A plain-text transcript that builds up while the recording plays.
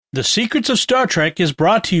The Secrets of Star Trek is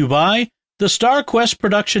brought to you by the Star Quest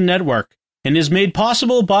Production Network and is made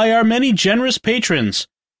possible by our many generous patrons.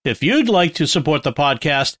 If you'd like to support the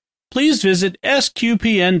podcast, please visit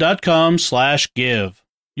sqpn.com/give.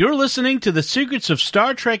 You're listening to The Secrets of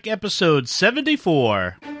Star Trek episode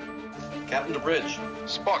 74. Captain to bridge.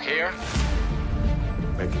 Spock here.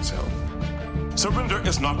 Make it so. Surrender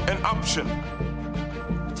is not an option.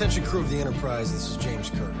 Attention crew of the Enterprise, this is James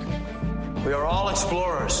Kirk. We are all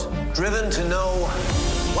explorers, driven to know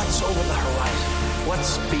what's over the horizon,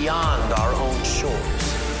 what's beyond our own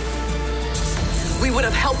shores. We would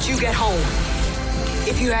have helped you get home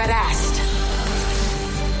if you had asked.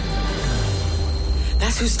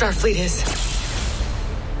 That's who Starfleet is.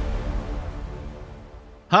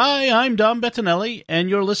 Hi, I'm Dom Bettinelli, and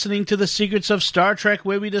you're listening to The Secrets of Star Trek,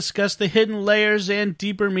 where we discuss the hidden layers and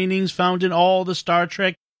deeper meanings found in all the Star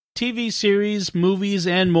Trek TV series, movies,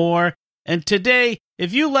 and more. And today,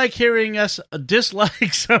 if you like hearing us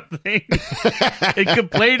dislike something and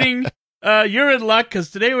complaining, you're in luck,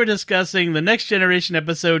 because today we're discussing the Next Generation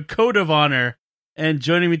episode, Code of Honor. And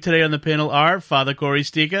joining me today on the panel are Father Corey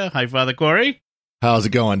Stika. Hi, Father Corey. How's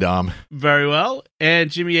it going, Dom? Very well.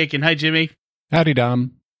 And Jimmy Aiken. Hi, Jimmy. Howdy,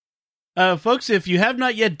 Dom. Folks, if you have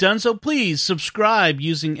not yet done so, please subscribe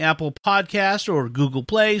using Apple Podcast or Google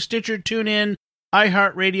Play, Stitcher, TuneIn,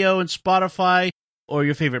 iHeartRadio, and Spotify, or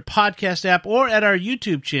your favorite podcast app, or at our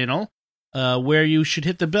YouTube channel, where you should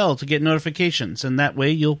hit the bell to get notifications, and that way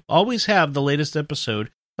you'll always have the latest episode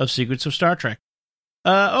of Secrets of Star Trek.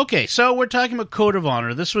 Okay, so we're talking about Code of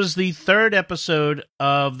Honor. This was the third episode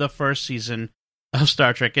of the first season of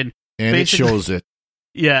Star Trek, and it shows it.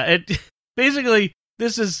 Yeah, basically,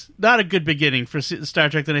 this is not a good beginning for Star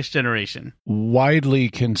Trek The Next Generation. Widely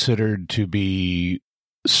considered to be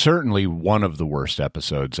certainly one of the worst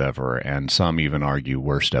episodes ever, and some even argue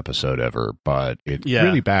worst episode ever, but it's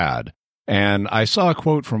really bad. And I saw a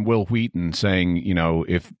quote from Will Wheaton saying, you know,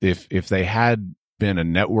 if they had been a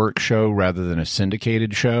network show rather than a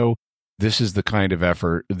syndicated show, this is the kind of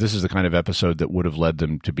episode that would have led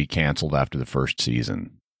them to be canceled after the first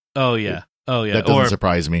season. Oh yeah. That doesn't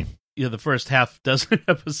surprise me. Yeah, the first half dozen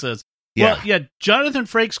episodes. Yeah. Well, yeah, Jonathan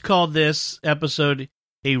Frakes called this episode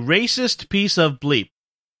a racist piece of bleep.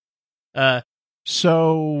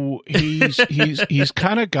 So he's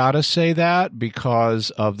kind of got to say that because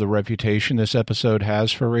of the reputation this episode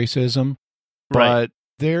has for racism. But right.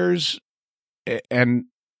 there's a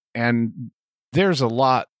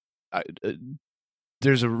lot.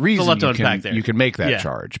 There's a reason you can make that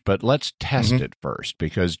charge, but let's test it first,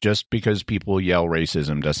 because just because people yell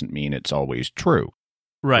racism doesn't mean it's always true.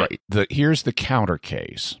 Right. Here's the counter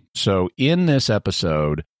case. So in this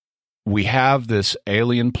episode, we have this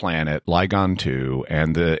alien planet, Ligon 2,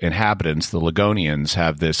 and the inhabitants, the Ligonians,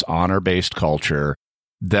 have this honor-based culture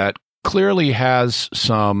that clearly has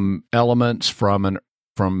some elements from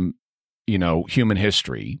human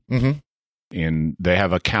history. Mm-hmm. And they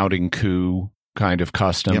have a counting coup kind of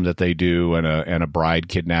custom that they do, and a bride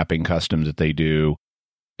kidnapping custom that they do.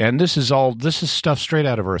 And this is stuff straight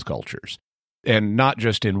out of Earth cultures. And not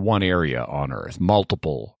just in one area on Earth.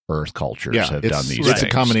 Multiple Earth cultures have done these things. It's a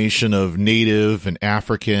combination of native and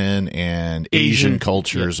African and Asian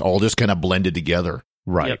cultures all just kind of blended together.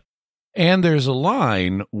 Right. Yep. And there's a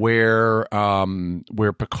line where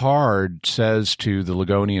Picard says to the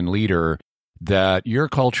Ligonian leader that your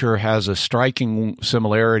culture has a striking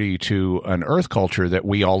similarity to an Earth culture that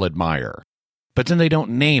we all admire. But then they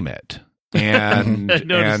don't name it. And I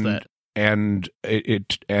noticed that. And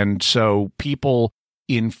so people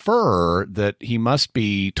infer that he must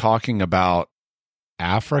be talking about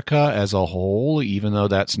Africa as a whole, even though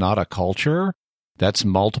that's not a culture. That's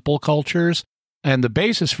multiple cultures. And the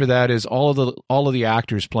basis for that is all of the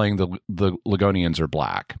actors playing the Ligonians are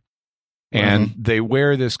black. And they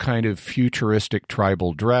wear this kind of futuristic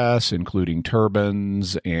tribal dress, including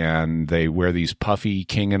turbans, and they wear these puffy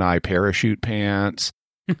King and I parachute pants.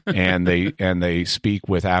 and they speak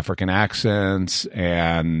with African accents,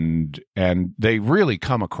 and they really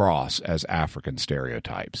come across as African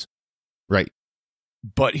stereotypes. Right.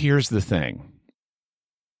 But here's the thing.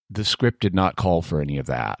 The script did not call for any of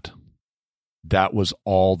that. That was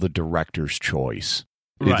all the director's choice.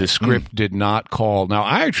 Right. The script did not call. Now,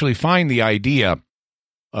 I actually find the idea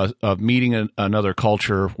of meeting another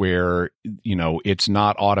culture where, it's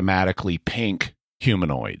not automatically pink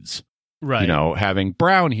humanoids. Right. Having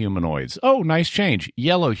brown humanoids. Oh, nice change.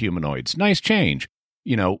 Yellow humanoids. Nice change.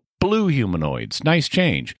 Blue humanoids. Nice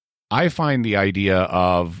change. I find the idea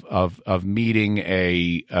of meeting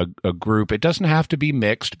a group, it doesn't have to be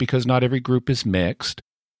mixed, because not every group is mixed,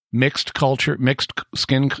 mixed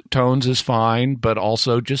skin tones is fine, but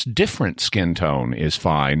also just different skin tone is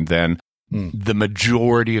fine. Then the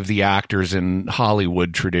majority of the actors in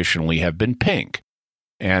Hollywood traditionally have been pink,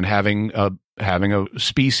 and having a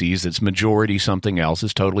species that's majority something else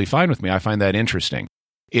is totally fine with me. I find that interesting.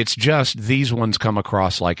 It's just these ones come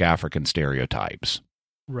across like African stereotypes.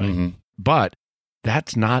 Right. But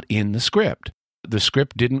that's not in the script. The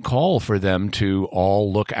script didn't call for them to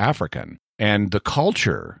all look African. And the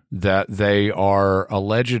culture that they are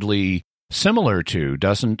allegedly similar to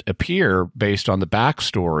doesn't appear, based on the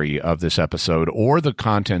backstory of this episode or the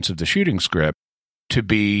contents of the shooting script, to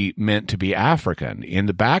be meant to be African. In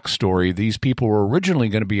the backstory, these people were originally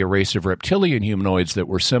going to be a race of reptilian humanoids that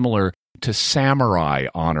were similar to samurai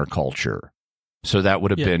honor culture. So that would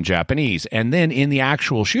have been Japanese. And then in the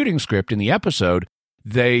actual shooting script, in the episode,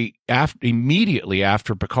 they immediately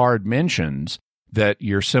after Picard mentions that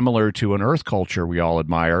you're similar to an Earth culture we all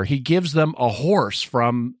admire, he gives them a horse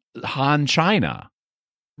from Han China.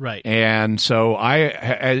 Right. And so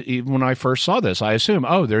when I first saw this, I assumed,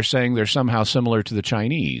 they're saying they're somehow similar to the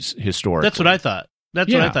Chinese historically. That's what I thought.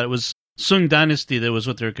 What I thought. It was Sung Dynasty that was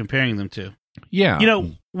what they were comparing them to. Yeah.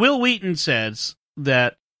 Will Wheaton says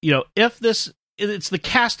that, if it's the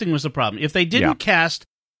casting was the problem. If they didn't cast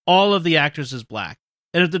all of the actors as black,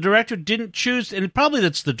 and if the director didn't choose, and probably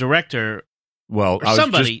that's the director. Well, I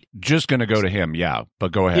was just going to go to him,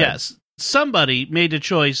 but go ahead. Yes, somebody made a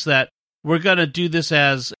choice that we're going to do this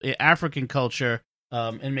as African culture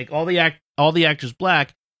and make all the actors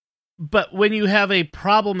black. But when you have a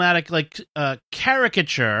problematic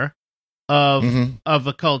caricature of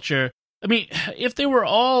a culture, I mean, if they were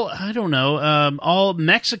all, I don't know, all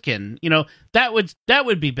Mexican, that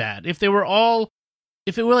would be bad. If it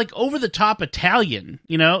were like over the top Italian,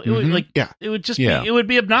 it would it would just be, it would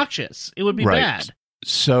be obnoxious. It would be bad.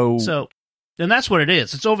 So, and that's what it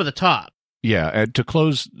is. It's over the top. Yeah. And to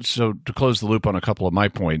close the loop on a couple of my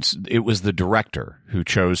points, it was the director who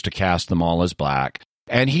chose to cast them all as black,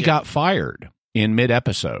 and he got fired in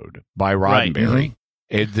mid-episode by Roddenberry.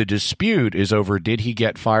 The dispute is over, did he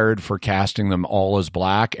get fired for casting them all as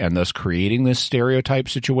black and thus creating this stereotype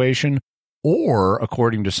situation? Or,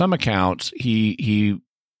 according to some accounts, he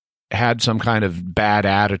had some kind of bad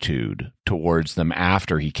attitude towards them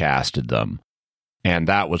after he casted them. And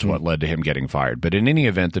that was what led to him getting fired. But in any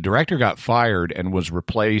event, the director got fired and was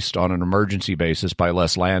replaced on an emergency basis by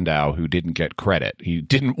Les Landau, who didn't get credit. He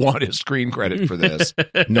didn't want his screen credit for this.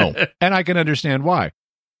 No. And I can understand why.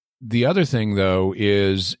 The other thing, though,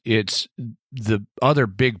 is it's the other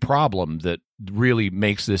big problem that really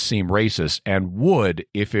makes this seem racist, and would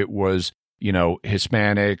if it was,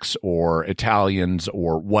 Hispanics or Italians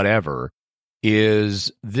or whatever,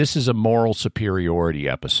 is this is a moral superiority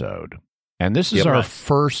episode. And this is our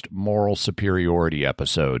first moral superiority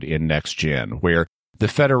episode in Next Gen, where the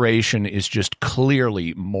Federation is just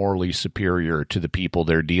clearly morally superior to the people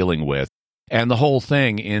they're dealing with. And the whole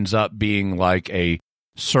thing ends up being like a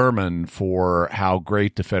sermon for how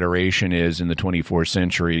great the Federation is in the 24th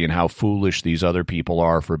century and how foolish these other people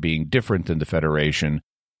are for being different than the Federation,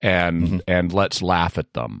 and let's laugh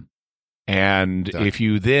at them. And if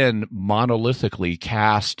you then monolithically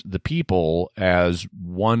cast the people as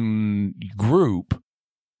one group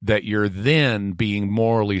that you're then being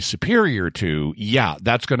morally superior to,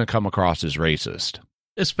 that's going to come across as racist.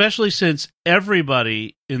 Especially since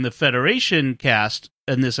everybody in the Federation cast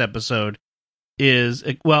in this episode is,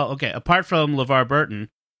 apart from LeVar Burton,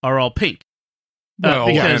 are all pink.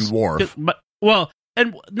 And Worf.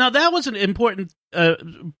 And now that was an important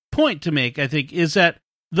point to make, I think, is that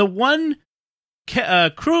the one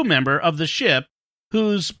crew member of the ship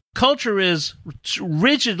whose culture is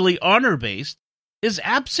rigidly honor-based is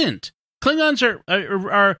absent. Klingons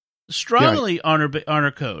are strongly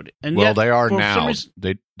honor code, and yet, they are now.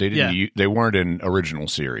 They didn't. They weren't in original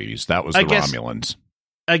series. That was the Romulans.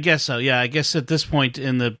 I guess so. Yeah, I guess at this point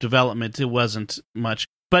in the development, it wasn't much.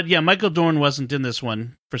 But yeah, Michael Dorn wasn't in this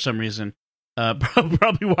one for some reason.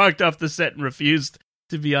 Probably walked off the set and refused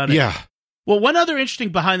to be on it. Yeah. Well, one other interesting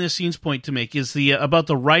behind-the-scenes point to make is about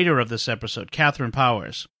the writer of this episode, Catherine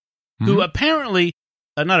Powers, who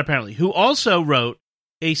who also wrote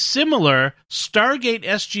a similar Stargate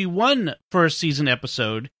SG-1 first season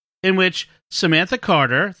episode in which Samantha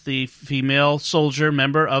Carter, the female soldier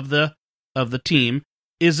member of the team,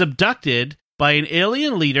 is abducted by an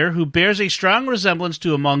alien leader who bears a strong resemblance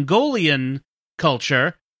to a Mongolian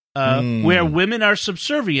culture where women are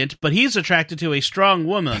subservient, but he's attracted to a strong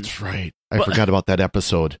woman. That's right. I forgot about that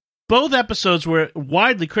episode. Both episodes were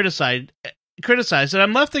widely criticized, and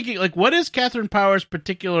I'm left thinking, what is Catherine Powers'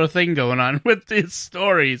 particular thing going on with these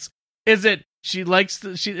stories? Is it she likes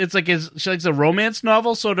she likes a romance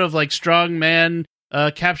novel, sort of like strong man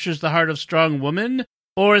captures the heart of strong woman,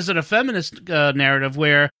 or is it a feminist narrative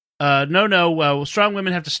where strong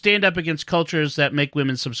women have to stand up against cultures that make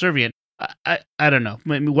women subservient? I don't know.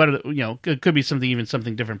 Maybe it could be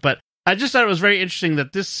something different. But I just thought it was very interesting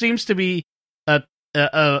that this seems to be an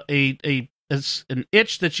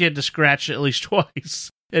itch that she had to scratch at least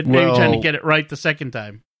twice, and maybe trying to get it right the second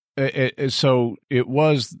time. So it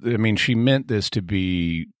was. I mean, she meant this to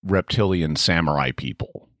be reptilian samurai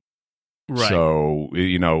people. Right. So,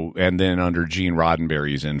 and then under Gene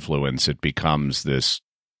Roddenberry's influence, it becomes this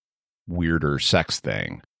weirder sex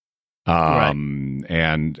thing. And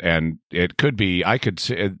it could be, I could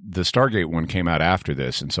see the Stargate one came out after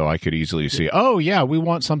this. And so I could easily see, oh yeah, we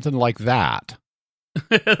want something like that.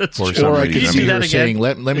 That's or true. I could see her saying,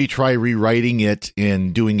 again? let me try rewriting it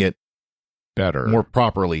and doing it better, more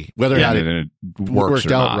properly, whether or not it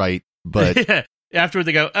worked out right. But afterward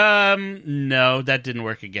they go, no, that didn't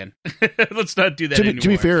work again. Let's not do that anymore. To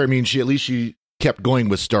be fair, I mean, she kept going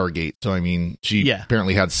with Stargate. So, I mean, she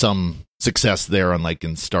apparently had some success there, unlike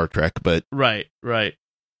in Star Trek, but... Right.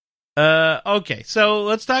 Okay, so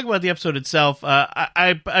let's talk about the episode itself.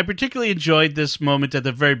 I particularly enjoyed this moment at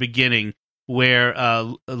the very beginning where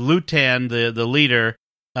Lutan, the leader,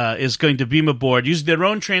 is going to beam aboard using their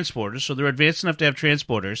own transporters, so they're advanced enough to have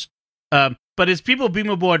transporters. But his people beam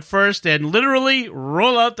aboard first and literally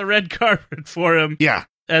roll out the red carpet for him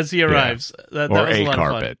as he arrives. Yeah. That was a lot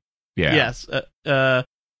carpet. Of fun. Yeah. Yes.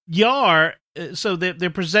 Yar, so they're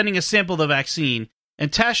presenting a sample of the vaccine,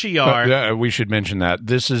 and Tasha Yar... we should mention that.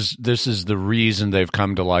 This is the reason they've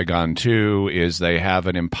come to Ligon 2, is they have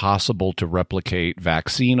an impossible-to-replicate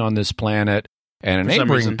vaccine on this planet, and a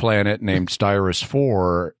neighboring planet named Styrus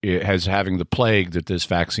 4 has having the plague that this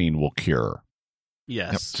vaccine will cure.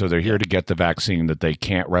 Yes. So they're here to get the vaccine that they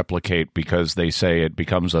can't replicate because they say it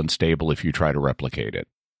becomes unstable if you try to replicate it.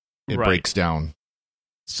 It breaks down.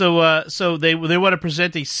 So they want to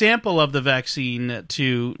present a sample of the vaccine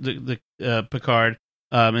to the Picard,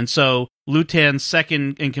 and so Lutan's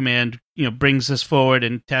second in command, brings this forward,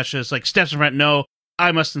 and Tasha's like steps in front. No,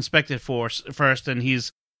 I must inspect it first, and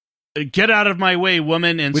he's get out of my way,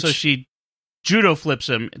 woman, and so she judo flips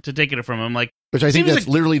him to take it from him. Which I think that's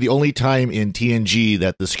literally the only time in TNG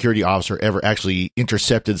that the security officer ever actually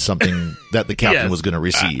intercepted something that the captain was going to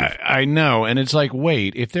receive. I know. And it's like,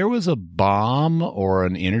 wait, if there was a bomb or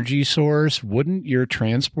an energy source, wouldn't your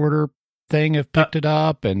transporter thing have picked it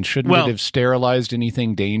up? And shouldn't it have sterilized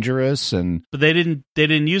anything dangerous? But they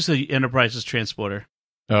didn't use the Enterprise's transporter.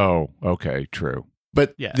 Oh, okay, true.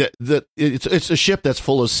 But it's a ship that's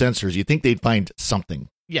full of sensors. You'd think they'd find something.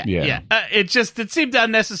 Yeah. It seemed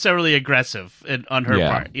unnecessarily aggressive on her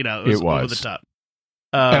part. It was over the top.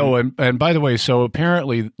 And by the way, so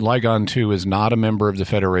apparently Ligon 2 is not a member of the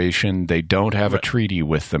Federation. They don't have a treaty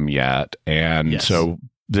with them yet. And so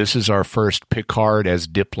this is our first Picard as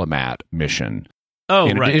diplomat mission. Oh,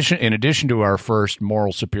 in addition to our first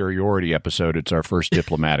moral superiority episode, it's our first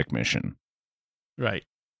diplomatic mission. Right.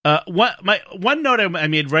 One note I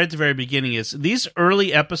made right at the very beginning is these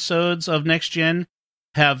early episodes of Next Gen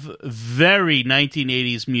have very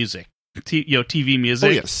 1980s music, TV music.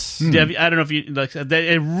 Oh, yes. I don't know if you like that.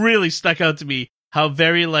 It really stuck out to me how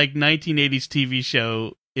very 1980s TV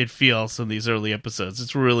show it feels in these early episodes.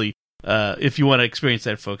 It's really, if you want to experience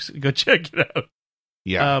that, folks, go check it out.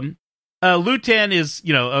 Yeah. Lutan is,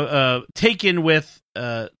 taken with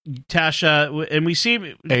Tasha, and we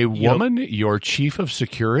see a woman, your chief of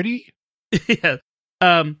security. Yeah.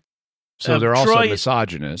 So they're also Troy,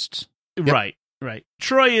 misogynists, right? Right.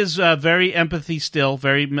 Troy is very empathy still,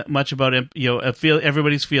 very much about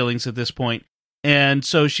everybody's feelings at this point, and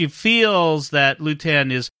so she feels that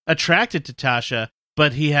Lutan is attracted to Tasha,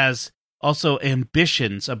 but he has also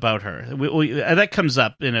ambitions about her. That comes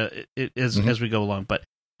up as we go along, but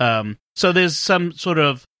so there's some sort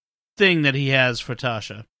of thing that he has for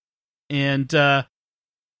Tasha, and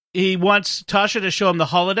he wants Tasha to show him the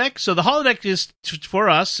holodeck. So the holodeck is, for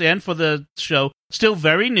us and for the show, still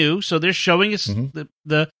very new. So they're showing us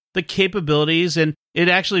the capabilities, and it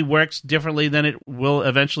actually works differently than it will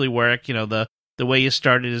eventually work. The way you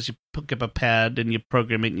start it is you pick up a pad and you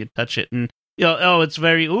program it and you touch it, and it's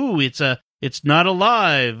very it's not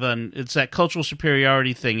alive, and it's that cultural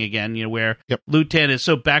superiority thing again. Where Lutan is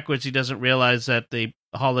so backwards he doesn't realize that the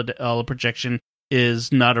holo projection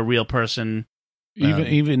is not a real person.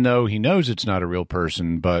 Even though he knows it's not a real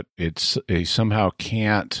person, but he somehow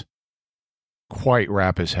can't quite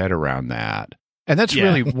wrap his head around that. And that's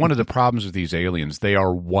really one of the problems with these aliens. They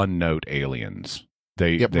are one-note aliens.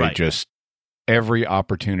 They just every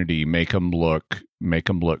opportunity, make them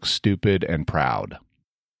look stupid and proud.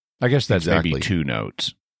 I guess that's maybe 2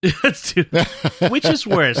 notes. Which is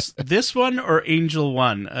worse, this one or Angel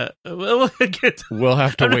 1? We'll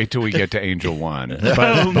have to wait till we get to Angel 1.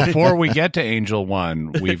 But before we get to Angel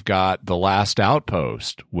 1, we've got The Last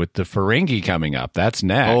Outpost with the Ferengi coming up. That's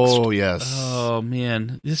next. Oh, yes. Oh,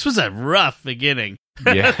 man. This was a rough beginning.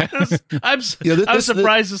 Yes. I'm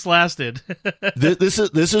surprised this lasted. This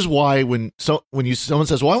is why when someone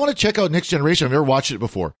says, well, I want to check out Next Generation, I've never watched it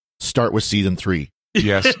before, start with season 3.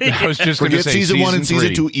 Yes, I was just going to say season 1 and 3.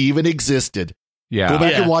 season 2 even existed. Yeah, go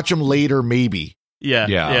back and watch them later, maybe.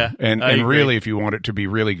 Yeah. And really, if you want it to be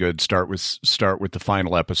really good, start with the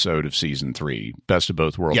final episode of season 3, Best of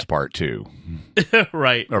Both Worlds, Part 2.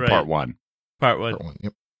 Right, or Part 1. Part 1.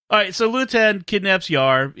 Yep. All right, so Lutan kidnaps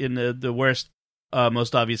Yar in the worst,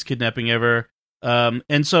 most obvious kidnapping ever.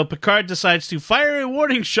 And so Picard decides to fire a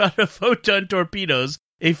warning shot of photon torpedoes,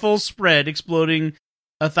 a full spread exploding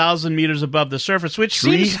 1,000 meters above the surface, which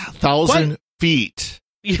 3,000 feet.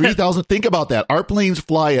 3,000. Think about that. Our planes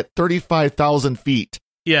fly at 35,000 feet.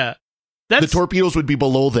 Yeah. The torpedoes would be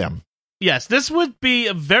below them. Yes, this would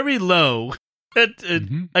be very low.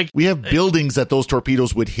 Like we have buildings that those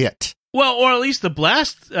torpedoes would hit. Well, or at least the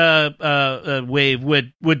blast wave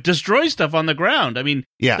would destroy stuff on the ground. I mean,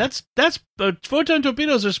 that's photon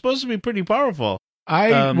torpedoes are supposed to be pretty powerful.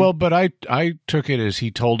 But I took it as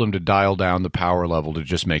he told him to dial down the power level to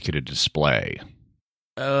just make it a display.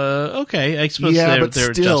 Okay, I suppose. But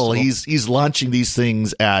still, he's launching these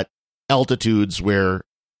things at altitudes where,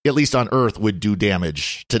 at least on Earth, would do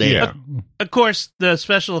damage today. Yeah. Of course, the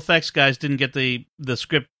special effects guys didn't get the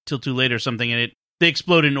script till too late or something, and they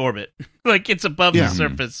explode in orbit, like it's above the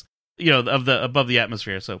surface, above the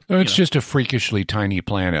atmosphere. So it's just a freakishly tiny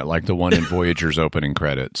planet, like the one in Voyager's opening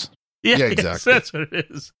credits. Yeah, exactly. That's what it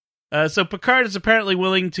is. So Picard is apparently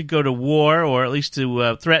willing to go to war, or at least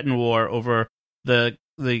to threaten war over the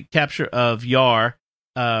capture of Yar.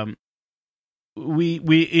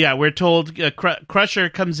 We're told Crusher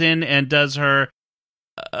comes in and does her.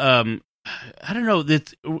 I don't know.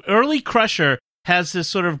 This early Crusher has this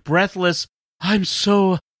sort of breathless, I'm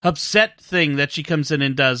so upset thing that she comes in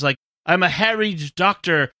and does. Like, I'm a harried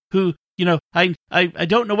doctor who. I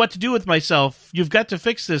don't know what to do with myself. You've got to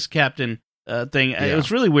fix this, Captain, thing. Yeah. It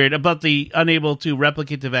was really weird about the unable to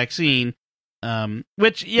replicate the vaccine,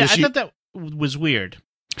 which, I thought that was weird.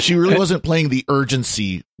 She really wasn't playing the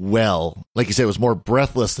urgency well. Like you said, it was more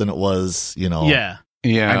breathless than it was, Yeah.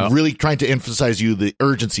 I'm really trying to emphasize the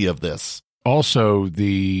urgency of this. Also,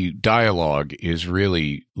 the dialogue is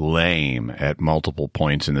really lame at multiple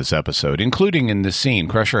points in this episode, including in this scene.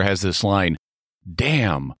 Crusher has this line,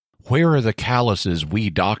 "Damn. Where are the calluses we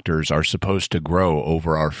doctors are supposed to grow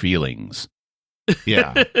over our feelings?"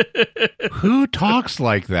 Yeah. Who talks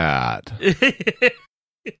like that?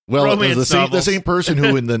 Well, the same person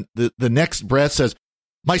who in the next breath says,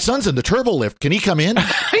 "My son's in the turbo lift. Can he come in?"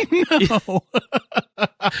 I know.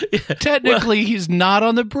 Technically, he's not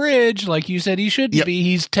on the bridge like you said he shouldn't be.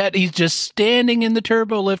 He's just standing in the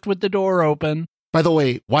turbo lift with the door open. By the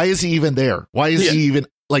way, why is he even there? Why is he even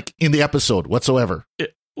in the episode whatsoever?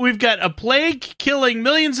 We've got a plague killing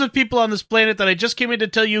millions of people on this planet that I just came in to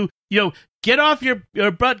tell you, get off your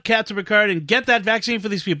butt, Captain Picard, and get that vaccine for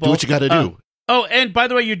these people. Do what you got to do. Oh, and by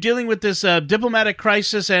the way, you're dealing with this diplomatic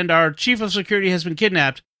crisis, and our chief of security has been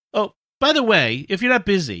kidnapped. Oh, by the way, if you're not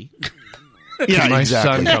busy... my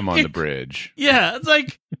son come on the bridge. Yeah, it's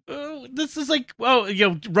like, this is like,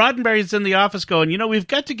 Roddenberry's in the office going, we've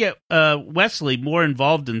got to get Wesley more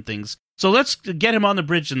involved in things. So let's get him on the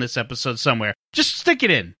bridge in this episode somewhere. Just stick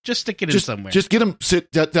it in. In somewhere. Just get him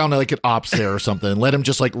sit down like an ops there or something and let him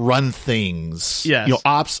just run things. Yeah.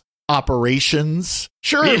 Operations.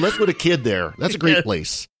 Sure, let's put a kid there. That's a great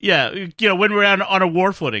place. Yeah, when we're on a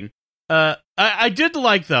war footing. I did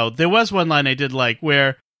like, though, there was one line I did like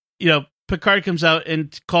where, Picard comes out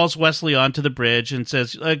and calls Wesley onto the bridge and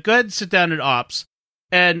says, go ahead and sit down at ops.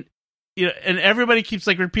 And, and everybody keeps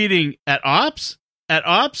repeating, at ops? At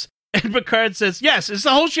ops? And Picard says, yes, is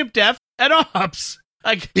the whole ship deaf? At ops.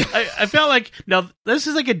 I felt like, now, this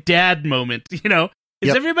is like a dad moment,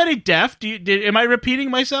 Is everybody deaf? Am I repeating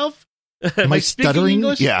myself? Am I stuttering?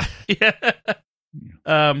 English? Yeah.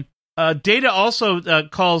 Data also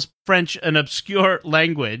calls French an obscure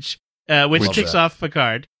language, which ticks off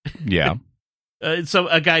Picard. Yeah. So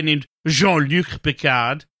a guy named Jean-Luc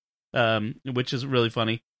Picard, which is really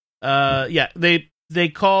funny. They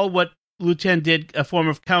call what Lutan did a form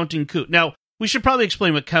of counting coup. Now, we should probably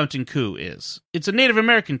explain what counting coup is. It's a Native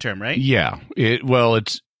American term, right? Yeah.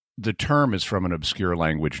 The term is from an obscure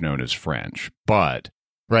language known as French, but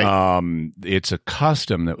Right. It's a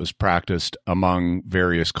custom that was practiced among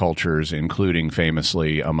various cultures, including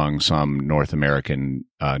famously among some North American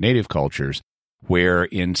native cultures, where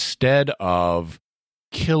instead of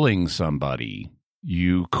killing somebody,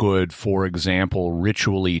 you could, for example,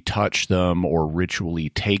 ritually touch them or ritually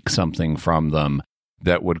take something from them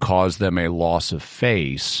that would cause them a loss of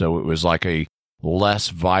face. So it was like a less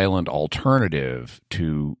violent alternative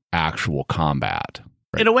to actual combat.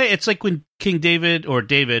 In a way, it's like when King David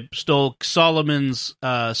stole Solomon's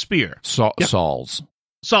spear. Saul's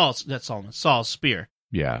spear.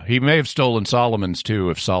 Yeah, he may have stolen Solomon's too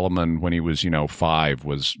if Solomon, when he was 5,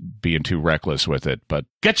 was being too reckless with it. But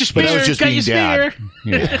got your spear, but was just got your spear,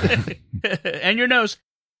 yeah. and your nose.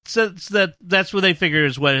 So that's what they figure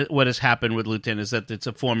is what has happened with Lieutenant, is that it's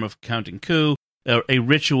a form of counting coup, a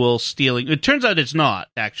ritual stealing. It turns out it's not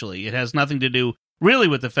actually. It has nothing to do really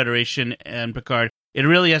with the Federation and Picard. It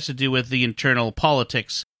really has to do with the internal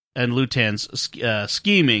politics and Lutan's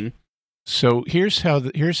scheming. So here's how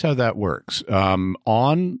that works.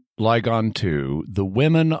 On Ligon 2, the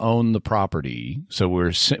women own the property. So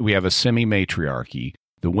we have a semi-matriarchy.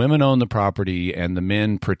 The women own the property, and the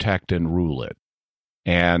men protect and rule it.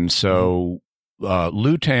 And so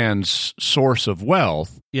Lutan's source of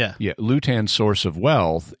wealth, Lutan's source of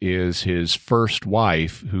wealth is his first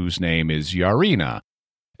wife, whose name is Yarina.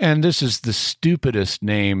 And this is the stupidest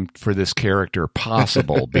name for this character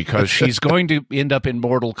possible because she's going to end up in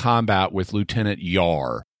mortal combat with Lieutenant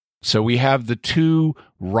Yar. So we have the two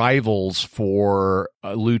rivals for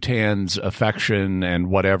Lutan's affection and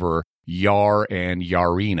whatever, Yar and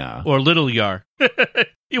Yarina. Or Little Yar,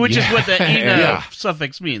 which is what the Ina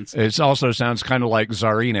suffix means. It also sounds kind of like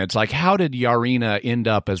Tsarina. It's like, how did Yarina end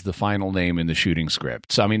up as the final name in the shooting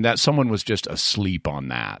script? So, I mean, that someone was just asleep on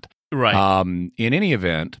that. Right. In any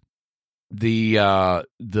event, the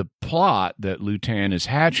plot that Lutan is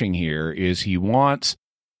hatching here is he wants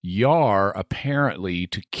Yar apparently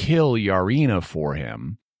to kill Yarina for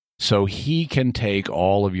him so he can take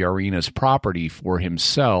all of Yarina's property for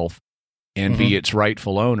himself and be its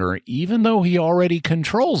rightful owner, even though he already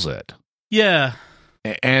controls it. Yeah.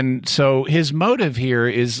 And so his motive here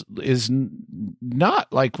is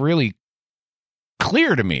not like really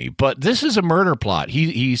clear to me, but this is a murder plot.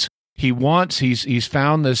 He's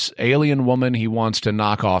found this alien woman he wants to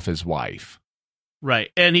knock off his wife. Right.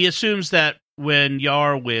 And he assumes that when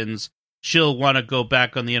Yar wins, she'll want to go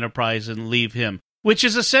back on the Enterprise and leave him, which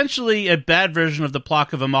is essentially a bad version of the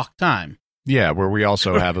plot of Amok Time. Yeah, where we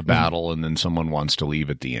also have a battle and then someone wants to leave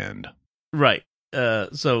at the end. Right.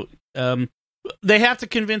 So they have to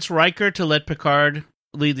convince Riker to let Picard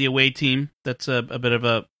lead the away team. That's a bit of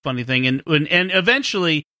a funny thing. And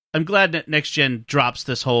eventually, I'm glad that Next Gen drops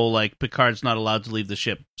this whole, like, Picard's not allowed to leave the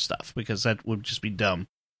ship stuff, because that would just be dumb.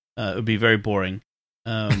 It would be very boring.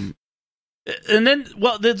 And then,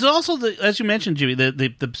 well, there's also, as you mentioned, Jimmy,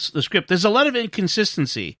 the script. There's a lot of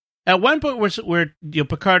inconsistency. At one point where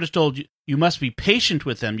Picard is told, you must be patient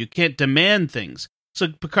with them. You can't demand things. So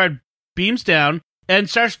Picard beams down and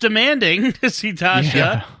starts demanding to see Tasha.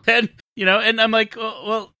 Yeah. And I'm like,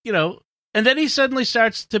 well, and then he suddenly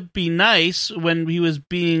starts to be nice when he was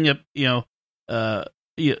being mean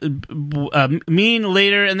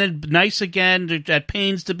later, and then nice again, at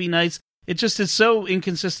pains to be nice. It just is so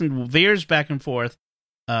inconsistent, veers back and forth.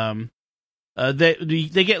 They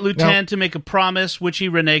get Lieutenant to make a promise, which he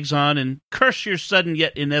reneges on, and curse your sudden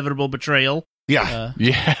yet inevitable betrayal. Yeah.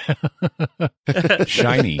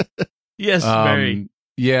 Shiny. Yes, very.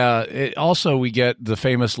 Yeah, also we get the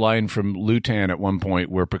famous line from Lutan at one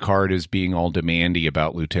point where Picard is being all demandy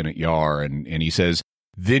about Lieutenant Yar, and he says,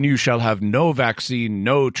 "Then you shall have no vaccine,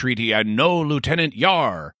 no treaty, and no Lieutenant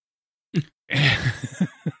Yar."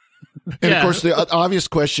 And of course, the obvious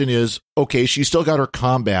question is, okay, she still got her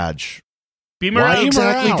comm badge. Why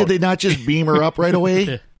exactly did they not just beam her up right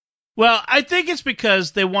away? Well, I think it's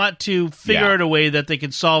because they want to figure out a way that they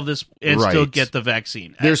can solve this and still get the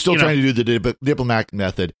vaccine. They're still trying to do the diplomatic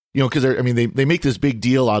method, because they make this big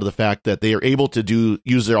deal out of the fact that they are able to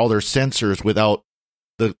use all their sensors without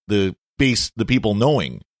the people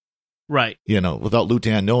knowing, right? Without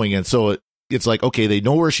Lutan knowing, and so it's like, okay, they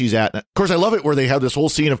know where she's at. Of course, I love it where they have this whole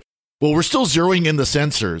scene of, well, we're still zeroing in the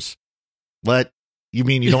sensors. What? You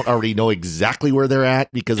mean you don't already know exactly where they're at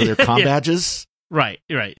because of their comm badges? Right.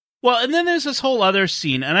 Well, and then there's this whole other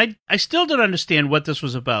scene, and I still don't understand what this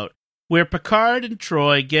was about, where Picard and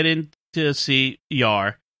Troy get in to see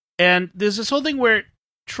Yar, and there's this whole thing where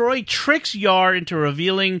Troy tricks Yar into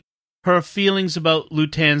revealing her feelings about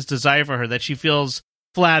Lutan's desire for her, that she feels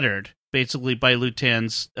flattered, basically, by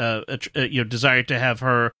Lutan's desire to have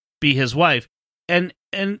her be his wife. and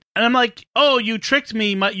I'm like, oh, you tricked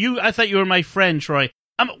me. I thought you were my friend, Troy.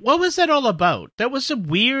 What was that all about? That was a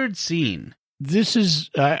weird scene. This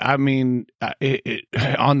is, on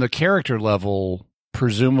the character level,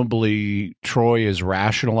 presumably Troy is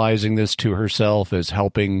rationalizing this to herself as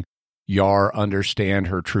helping Yar understand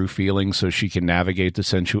her true feelings so she can navigate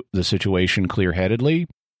the situation clear-headedly.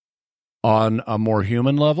 On a more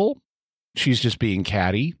human level, she's just being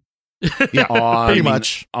catty. Yeah, pretty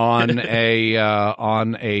much. On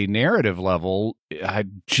a narrative level,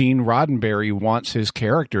 Gene Roddenberry wants his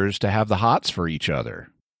characters to have the hots for each other.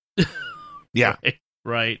 Yeah.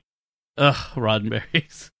 Right. Ugh,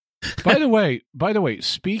 Roddenberry's. By the way,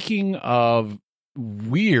 speaking of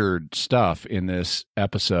weird stuff in this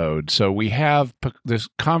episode, so we have this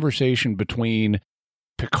conversation between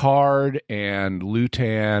Picard and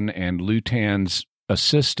Lutan's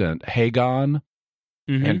assistant, Hagon.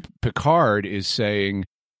 Mm-hmm. And Picard is saying,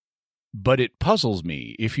 but it puzzles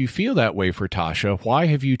me. If you feel that way for Tasha, why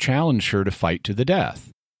have you challenged her to fight to the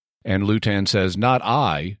death? And Lutan says, not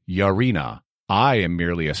I, Yarina. I am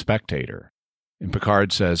merely a spectator. And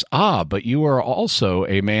Picard says, but you are also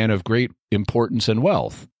a man of great importance and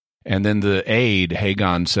wealth. And then the aide,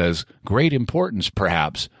 Hagon, says, great importance,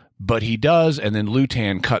 perhaps, but he does, and then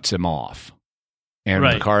Lutan cuts him off. And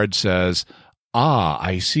right. Picard says,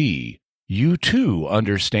 I see. You, too,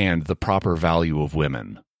 understand the proper value of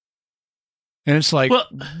women. And it's like,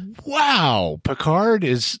 wow, Picard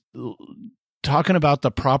is talking about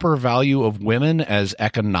the proper value of women as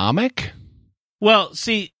economic? Well,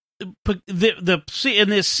 see, in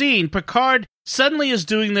this scene, Picard suddenly is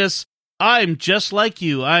doing this, I'm just like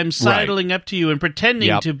you, I'm sidling up to you and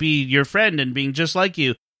pretending to be your friend and being just like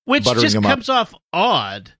you, which just comes off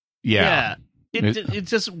odd. Yeah. It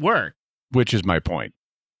doesn't work. Which is my point.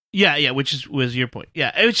 Yeah, was your point.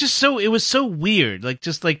 Yeah, it was so weird,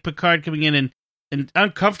 just like Picard coming in and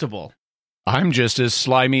uncomfortable. I'm just as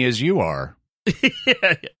slimy as you are.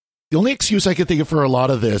 Yeah. The only excuse I can think of for a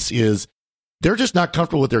lot of this is they're just not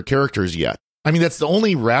comfortable with their characters yet. I mean, that's the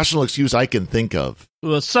only rational excuse I can think of.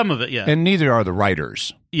 Well, some of it, yeah. And neither are the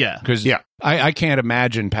writers. Yeah. Because I can't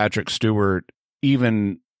imagine Patrick Stewart,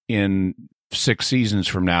 even in 6 seasons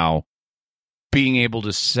from now, being able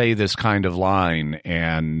to say this kind of line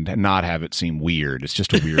and not have it seem weird. It's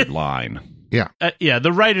just a weird line. Yeah.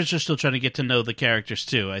 The writers are still trying to get to know the characters,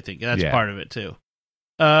 too, I think. That's part of it, too.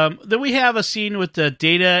 Then we have a scene with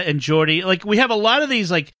Data and Geordi. We have a lot of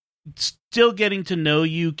these, still getting to know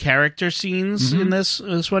you character scenes in this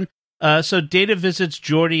one. So Data visits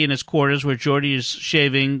Geordi in his quarters, where Geordi is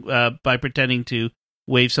shaving by pretending to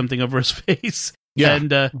wave something over his face.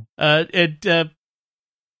 Yeah. And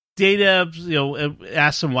Data,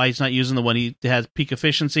 asks him why he's not using the one he has peak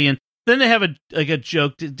efficiency, and then they have a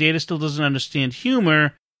joke. Data still doesn't understand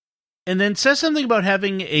humor, and then says something about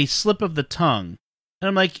having a slip of the tongue. And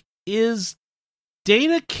I'm like, is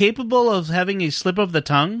Data capable of having a slip of the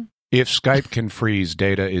tongue? If Skype can freeze,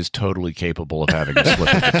 Data is totally capable of having a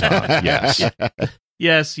slip of the tongue.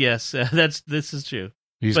 Yes. Yes. This is true.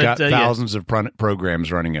 He's got thousands of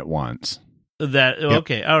programs running at once.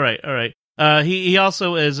 Okay. All right. He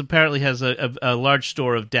also apparently has a large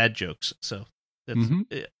store of dad jokes, so that's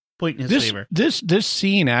point in his favor. This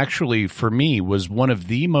scene actually, for me, was one of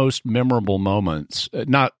the most memorable moments.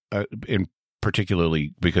 Not in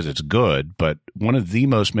particularly because it's good, but one of the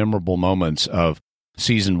most memorable moments of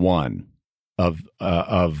season 1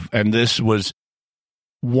 and this was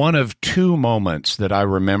one of 2 moments that I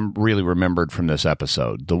really remembered from this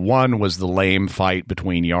episode. The one was the lame fight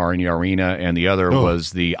between Yar and Yarina, and the other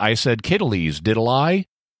was the I said Kittleys, diddle I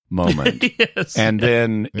moment. Yes. And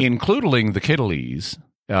then including the Kittleys,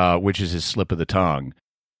 which is his slip of the tongue.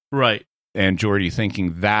 Right. And Geordi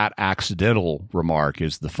thinking that accidental remark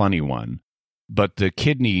is the funny one. But the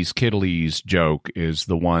Kittleys joke is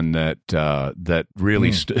the one that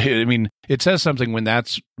really I mean, it says something when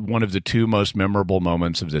that's one of the 2 most memorable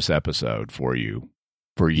moments of this episode for you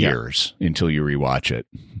for years until you rewatch it.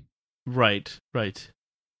 Right.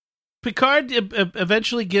 Picard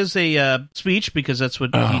eventually gives a speech, because that's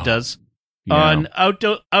what he does, on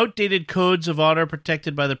outdated codes of honor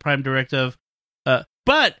protected by the Prime Directive.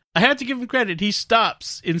 But I have to give him credit. He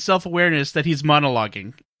stops in self-awareness that he's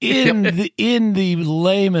monologuing. In the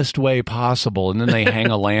lamest way possible, and then they hang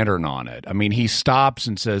a lantern on it. I mean, he stops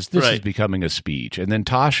and says, this is becoming a speech. And then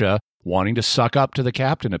Tasha, wanting to suck up to the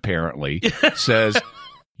captain, apparently, says,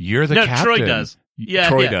 you're the captain. Troy does.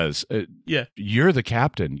 Troy does. You're the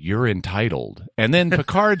captain. You're entitled. And then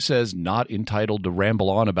Picard says, not entitled to ramble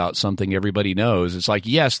on about something everybody knows. It's like,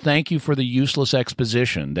 yes, thank you for the useless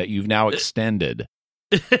exposition that you've now extended.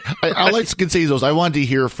 I like to say those. I wanted to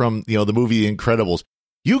hear from the movie The Incredibles.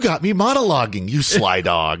 You got me monologuing, you sly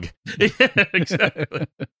dog. Yeah, exactly.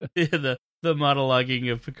 Yeah, the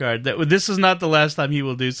monologuing of Picard. This is not the last time he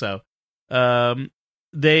will do so.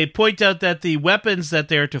 They point out that the weapons that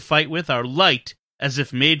they're to fight with are light, as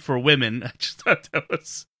if made for women. I just thought that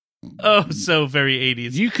was so very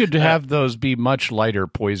 80s. You could have those be much lighter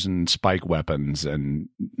poison spike weapons, and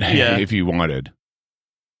if you wanted.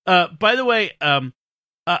 By the way,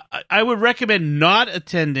 I would recommend not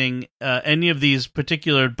attending any of these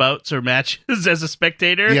particular bouts or matches as a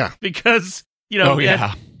spectator. Yeah. Because,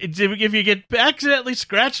 if you get accidentally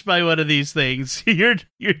scratched by one of these things, you're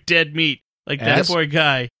dead meat. Like that poor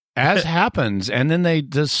guy. As happens. And then the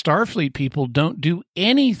Starfleet people don't do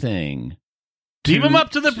anything. Beam him up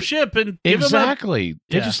to the ship and give exactly. him up.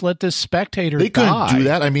 They just let this spectator They die. couldn't do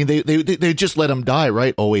that. I mean, they just let him die,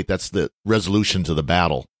 right? Oh, wait, that's the resolution to the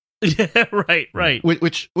battle. Yeah, right.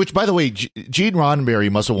 Which, by the way, Gene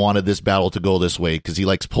Roddenberry must have wanted this battle to go this way because he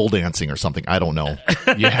likes pole dancing or something. I don't know.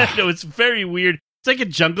 Yeah, no, it's very weird. It's like a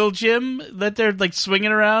jungle gym that they're like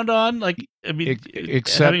swinging around on. Like, I mean,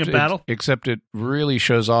 having a battle. Except it really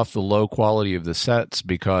shows off the low quality of the sets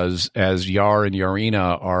because as Yar and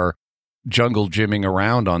Yarina are jungle gymming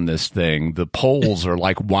around on this thing, the poles are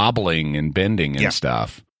like wobbling and bending and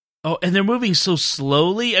stuff. Oh, and they're moving so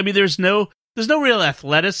slowly. I mean, there's no real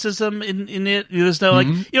athleticism in it. There's no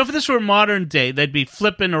if this were modern day, they'd be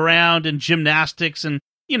flipping around and gymnastics and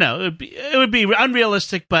it would be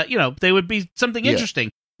unrealistic, but they would be something interesting.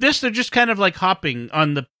 They're just kind of like hopping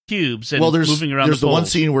on the cubes and moving around. There's the one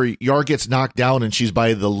scene where Yar gets knocked down and she's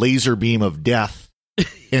by the laser beam of death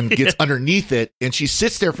and gets underneath it, and she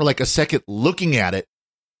sits there for like a second looking at it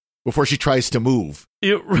before she tries to move.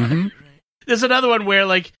 There's another one where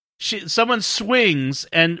like someone swings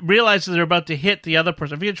and realizes they're about to hit the other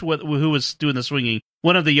person. I forget who was doing the swinging.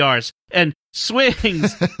 One of the Yars, and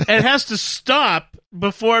swings and has to stop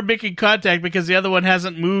before making contact because the other one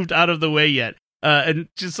hasn't moved out of the way yet. And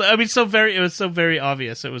just, I mean, it was so very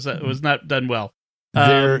obvious. It was not done well.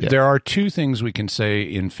 There are two things we can say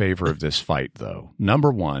in favor of this fight, though.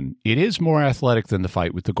 Number one, it is more athletic than the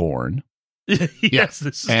fight with the Gorn. Yes,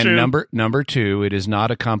 this is and true. Number two, it is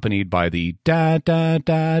not accompanied by the da da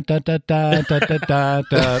da da da da da da da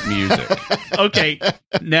da music. Okay,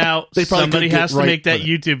 now somebody has to make that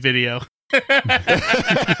YouTube video.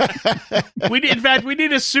 We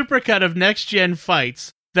need a supercut of next gen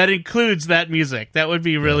fights that includes that music. That would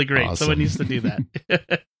be really great. Awesome. Someone needs to do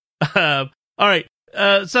that. All right.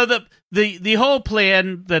 So the whole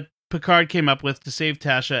plan that Picard came up with to save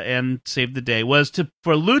Tasha and save the day was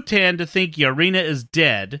for Lutan to think Yarina is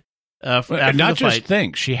dead. After not the just fight.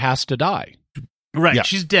 think, she has to die. Right, Yeah.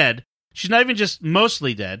 she's dead. She's not even just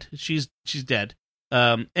mostly dead. She's dead.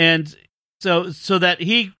 And so that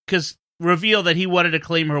because reveal that he wanted to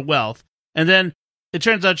claim her wealth, and then it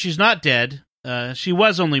turns out she's not dead. She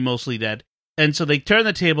was only mostly dead, and so they turn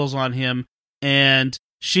the tables on him, and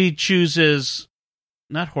she chooses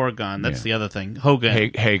not Horgon. That's the other thing.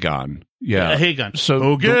 Hogan. Hagon. Yeah. Hagon. So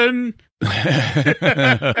Hogan.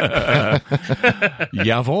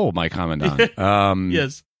 Jawohl, my commandant.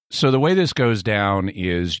 Yes. So the way this goes down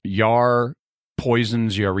is Yar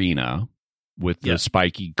poisons Yarina with the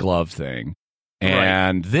spiky glove thing,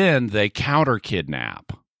 and then they counter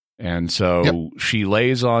kidnap. And so she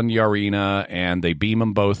lays on Yarina, and they beam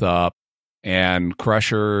them both up, and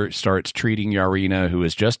Crusher starts treating Yarina, who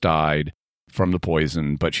has just died from the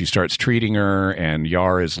poison, but she starts treating her, and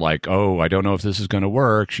Yar is like, oh, I don't know if this is going to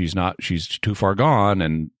work. She's too far gone.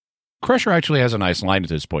 And Crusher actually has a nice line at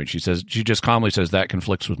this point. She just calmly says, that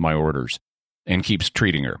conflicts with my orders, and keeps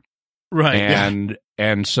treating her. Right.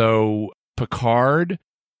 And so Picard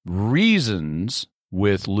reasons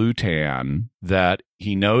with Lutan that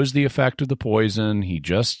he knows the effect of the poison. He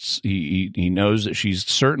knows that she's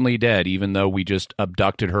certainly dead, even though we just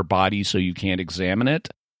abducted her body so you can't examine it.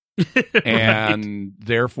 And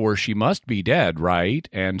therefore she must be dead, right?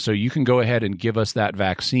 And so you can go ahead and give us that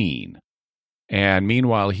vaccine. And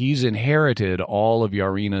meanwhile, he's inherited all of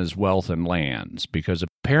Yarina's wealth and lands, because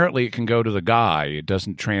apparently it can go to the guy. It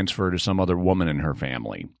doesn't transfer to some other woman in her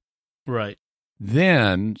family. Right.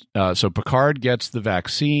 Then, so Picard gets the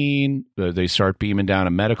vaccine. They start beaming down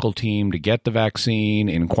a medical team to get the vaccine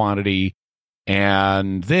in quantity.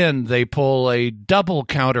 And then they pull a double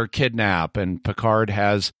counter kidnap, and Picard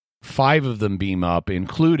has 5 of them beam up,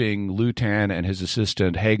 including Lutan and his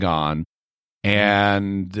assistant Hagon.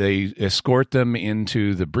 And they escort them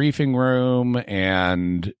into the briefing room,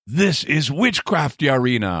 and this is witchcraft,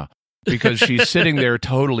 Yarina, because she's sitting there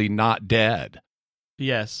totally not dead.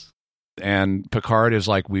 Yes. And Picard is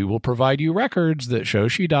like, we will provide you records that show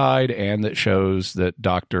she died and that shows that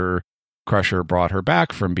Dr. Crusher brought her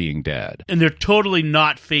back from being dead. And they're totally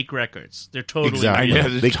not fake records. They're totally Exactly. Yeah,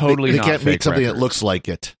 They totally not can't make fake something records. that looks like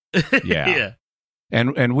it. Yeah. yeah.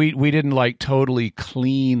 And we didn't like totally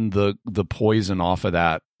clean the poison off of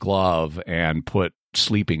that glove and put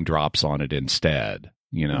sleeping drops on it instead.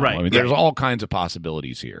 You know, Right. I mean, there's all kinds of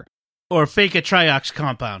possibilities here. Or fake a triox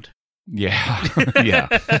compound. Yeah. Yeah.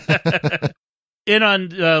 In on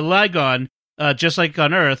Ligon, just like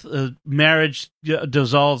on Earth, marriage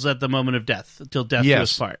dissolves at the moment of death until death do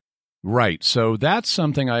us part. Right. So that's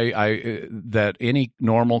something I that any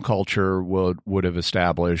normal culture would have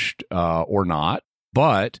established or not.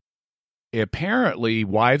 But apparently,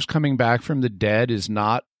 wives coming back from the dead is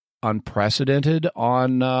not unprecedented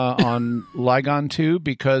on Ligon 2,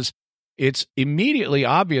 because it's immediately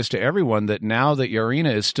obvious to everyone that now that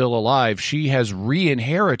Yarina is still alive, she has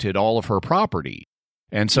re-inherited all of her property.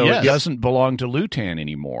 And so it doesn't belong to Lutan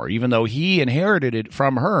anymore. Even though he inherited it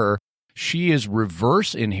from her, she has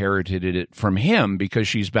reverse inherited it from him because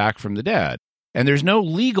she's back from the dead. And there's no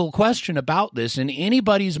legal question about this in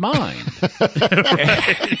anybody's mind.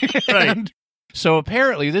 And so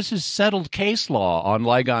apparently this is settled case law on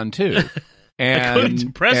Ligon 2. And, According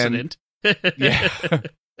to precedent.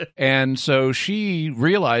 And so she,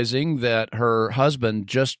 realizing that her husband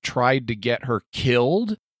just tried to get her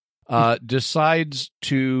killed, decides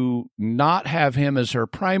to not have him as her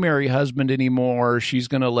primary husband anymore. She's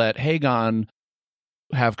going to let Hagon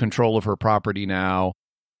have control of her property now.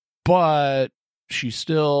 But she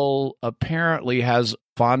still apparently has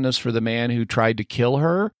fondness for the man who tried to kill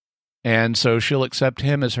her. And so she'll accept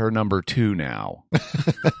him as her number 2 now.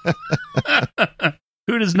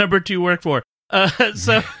 Who does number 2 work for?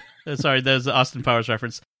 Sorry, there's the Austin Powers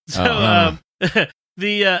reference. So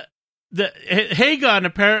the Hagon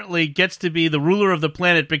apparently gets to be the ruler of the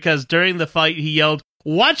planet because during the fight he yelled,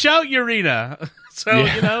 "Watch out, Yarina!" So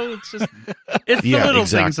you know, it's the little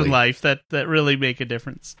things in life that really make a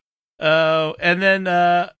difference. And then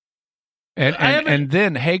and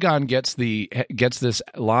then Hagon gets this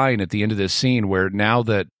line at the end of this scene where now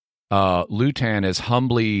that Lutan has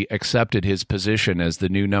humbly accepted his position as the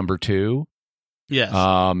new number 2. Yes.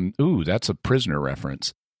 Ooh, that's a Prisoner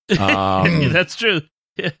reference. That's true.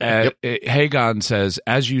 Hagon says,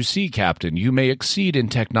 "As you see, Captain, you may exceed in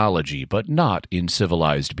technology, but not in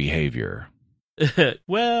civilized behavior."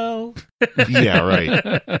 Well, yeah,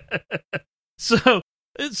 right. So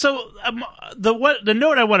the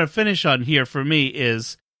note I want to finish on here for me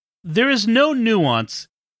is there is no nuance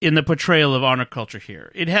in the portrayal of honor culture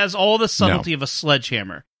here. It has all the subtlety of a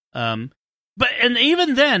sledgehammer. But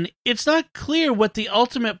even then, it's not clear what the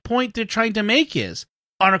ultimate point they're trying to make is.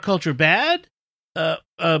 Honor culture bad?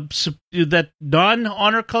 That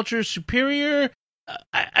non-honor culture is superior?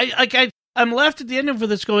 I'm left at the end of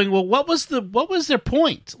this going, well, what was their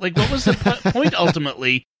point? Like, what was the point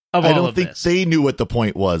ultimately of all of this? I don't think they knew what the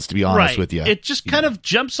point was, to be honest with you. It just kind of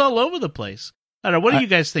jumps all over the place. I don't know. What do you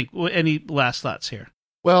guys think? Any last thoughts here?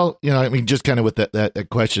 Well, you know, I mean, just kind of what that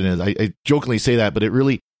question is. I jokingly say that, but it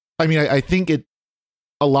really, I mean, I think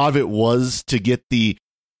a lot of it was to get the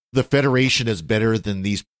Federation is better than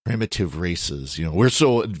these primitive races. You know, we're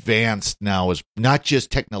so advanced now, as not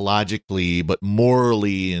just technologically, but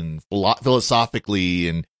morally and philosophically,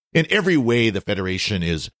 and in every way, the Federation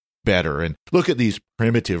is better. And look at these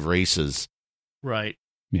primitive races. Right.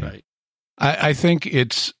 Yeah. Right. I think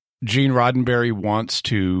it's Gene Roddenberry wants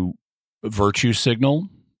to virtue signal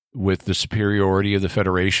with the superiority of the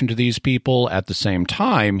Federation to these people. At the same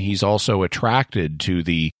time, he's also attracted to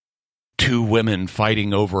the 2 women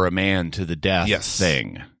fighting over a man to the death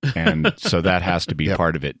thing. And so that has to be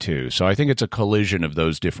part of it too. So I think it's a collision of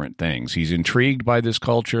those different things. He's intrigued by this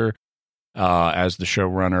culture as the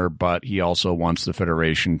showrunner, but he also wants the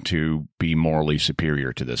Federation to be morally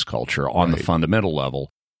superior to this culture on the fundamental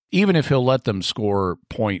level, even if he'll let them score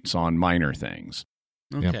points on minor things.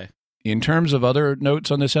 Okay. Yep. In terms of other notes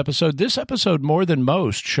on this episode more than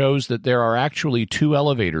most shows that there are actually 2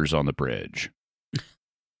 elevators on the bridge.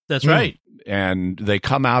 That's right. And they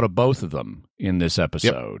come out of both of them in this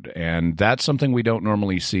episode. Yep. And that's something we don't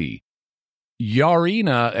normally see.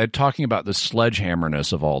 Yarina, talking about the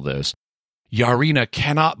sledgehammerness of all this, Yarina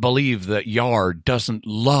cannot believe that Yar doesn't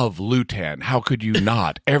love Lutan. How could you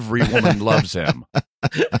not? Every woman loves him.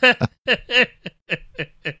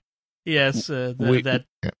 Yes, that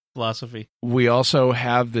philosophy. We also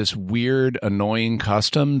have this weird, annoying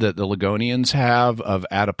custom that the Ligonians have of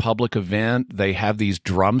at a public event, they have these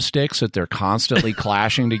drumsticks that they're constantly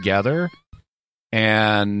clashing together.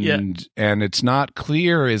 And it's not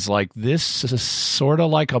clear, is like this is sort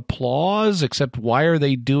of like applause, except why are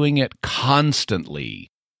they doing it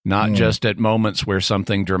constantly, not just at moments where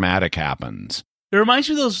something dramatic happens? It reminds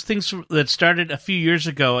me of those things that started a few years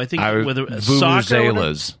ago. I think with soccer.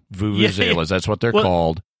 Vuvuzelas, that's what they're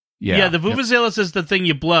called. Yeah, the vuvuzelas is the thing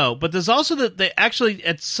you blow, but there's also that they actually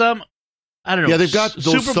at some, I don't know. Yeah, they've got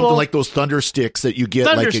those something like those thunder sticks that you get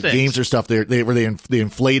like at games or stuff. Where they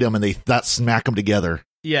inflate them and they smack them together.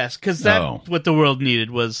 Yes, because what the world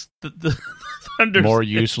needed was the thunder. More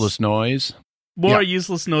sticks. Useless noise. More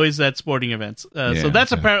useless noise at sporting events. So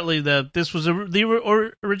that's apparently this was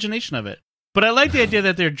the origination of it. But I like the idea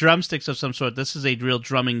that they're drumsticks of some sort. This is a real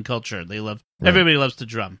drumming culture. They love everybody loves to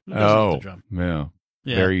drum. Who doesn't love to drum?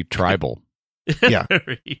 Yeah, very tribal. Yeah.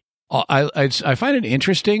 I find it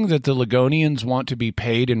interesting that the Ligonians want to be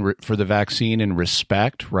paid for the vaccine in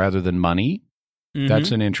respect rather than money. Mm-hmm.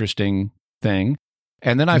 That's an interesting thing.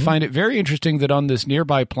 And then I find it very interesting that on this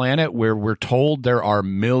nearby planet where we're told there are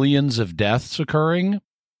millions of deaths occurring,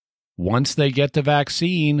 once they get the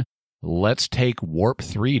vaccine, let's take Warp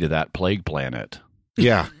 3 to that plague planet.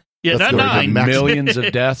 Yeah. Yeah, not 9. Millions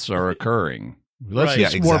of deaths are occurring. Let's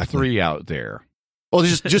get Warp 3 out there. Well,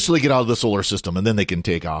 just so they get out of the solar system, and then they can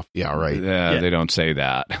take off. Yeah, right. They don't say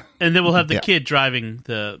that. And then we'll have the kid driving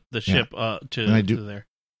the ship to there.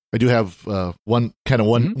 I do have one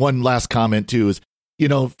last comment, too, is,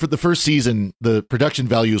 for the first season, the production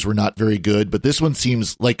values were not very good, but this one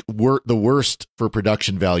seems like the worst for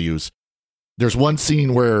production values. There's one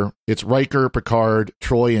scene where it's Riker, Picard,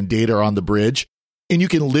 Troy, and Data are on the bridge, and you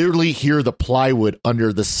can literally hear the plywood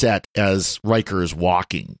under the set as Riker is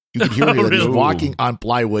walking. You can hear him he's walking on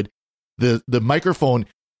plywood. The microphone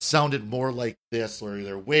sounded more like this, where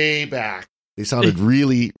they're way back. They sounded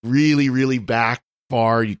really, really, really back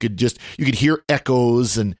far. You could hear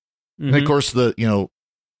echoes, and of course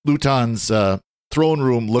Luton's throne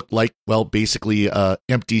room looked like, well, basically a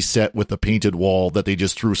empty set with a painted wall that they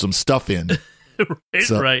just threw some stuff in.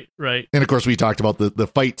 Right. And of course, we talked about the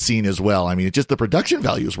fight scene as well. I mean, it's just the production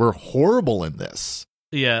values were horrible in this.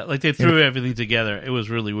 Yeah, like they threw everything together. It was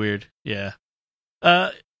really weird. Yeah.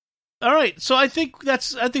 All right. So I think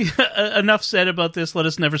enough said about this. Let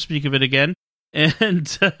us never speak of it again. And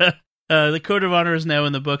the Code of Honor is now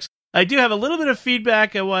in the books. I do have a little bit of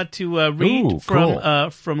feedback I want to read from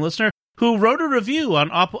a listener who wrote a review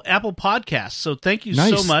on Apple Podcasts. So thank you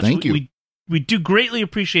so much. Thank you. We do greatly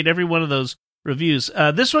appreciate every one of those reviews.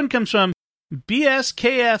 This one comes from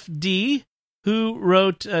BSKFD, who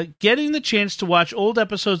wrote, getting the chance to watch old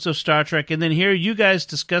episodes of Star Trek and then hear you guys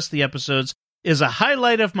discuss the episodes is a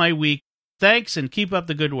highlight of my week. Thanks, and keep up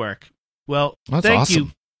the good work. Well, thank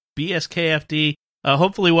you, BSKFD.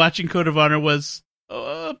 Hopefully watching Code of Honor was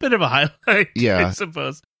a bit of a highlight, I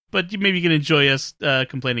suppose. But maybe you can enjoy us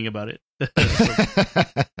complaining about it.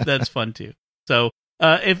 That's fun, too. So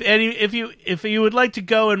if you would like to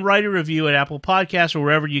go and write a review at Apple Podcasts or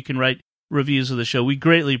wherever you can write reviews of the show, we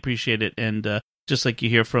greatly appreciate it. And just like you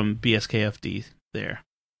hear from BSKFD there.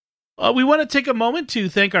 We want to take a moment to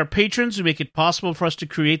thank our patrons who make it possible for us to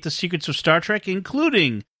create the secrets of Star Trek,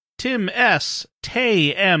 including Tim S.,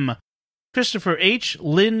 Tay M., Christopher H.,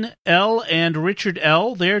 Lynn L., and Richard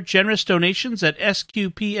L. Their generous donations at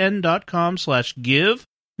sqpn.com/give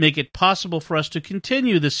make it possible for us to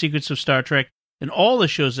continue the secrets of Star Trek and all the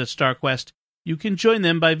shows at StarQuest. You can join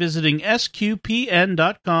them by visiting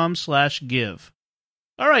sqpn.com/give.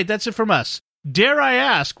 All right, that's it from us. Dare I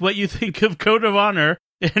ask what you think of Code of Honor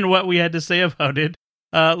and what we had to say about it?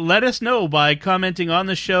 Let us know by commenting on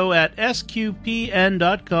the show at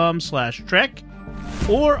sqpn.com/trek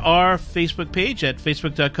or our Facebook page at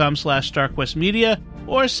facebook.com/StarQuestMedia,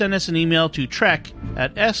 or send us an email to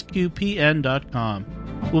trek@sqpn.com.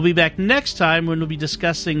 We'll be back next time when we'll be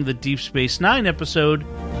discussing the Deep Space Nine episode,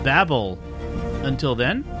 Babel. Until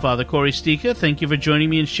then, Father Corey Stika, thank you for joining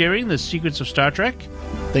me and sharing the secrets of Star Trek.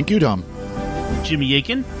 Thank you, Dom. Jimmy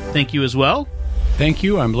Aiken, thank you as well. Thank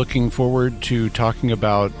you. I'm looking forward to talking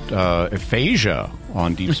about aphasia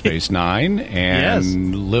on Deep Space Nine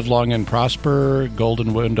and Live Long and Prosper,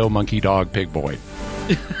 Golden Window, Monkey Dog, Pig Boy.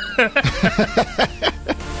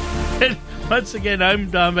 And once again, I'm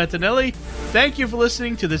Dom Bettinelli. Thank you for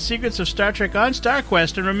listening to the Secrets of Star Trek on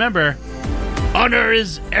StarQuest. And remember, honor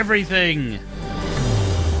is everything.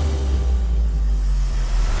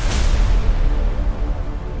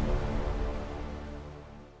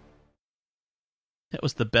 That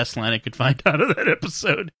was the best line I could find out of that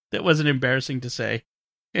episode. That wasn't embarrassing to say.